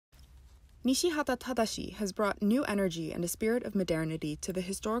Nishihata Tadashi has brought new energy and a spirit of modernity to the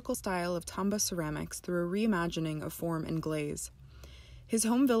historical style of Tamba ceramics through a reimagining of form and glaze. His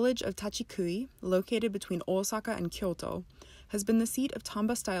home village of Tachikui, located between Osaka and Kyoto, has been the seat of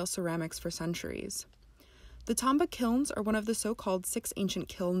Tamba-style ceramics for centuries. The Tamba kilns are one of the so-called 6 ancient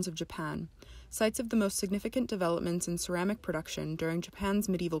kilns of Japan, sites of the most significant developments in ceramic production during Japan's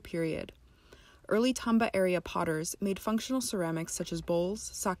medieval period. Early Tamba area potters made functional ceramics such as bowls,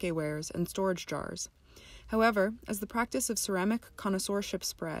 sakewares, and storage jars. However, as the practice of ceramic connoisseurship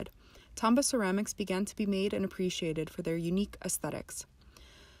spread, Tamba ceramics began to be made and appreciated for their unique aesthetics.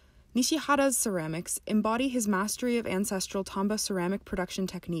 Nishihata's ceramics embody his mastery of ancestral Tamba ceramic production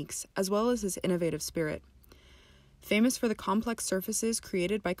techniques, as well as his innovative spirit. Famous for the complex surfaces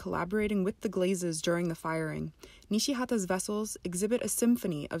created by collaborating with the glazes during the firing, Nishihata's vessels exhibit a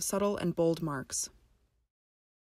symphony of subtle and bold marks.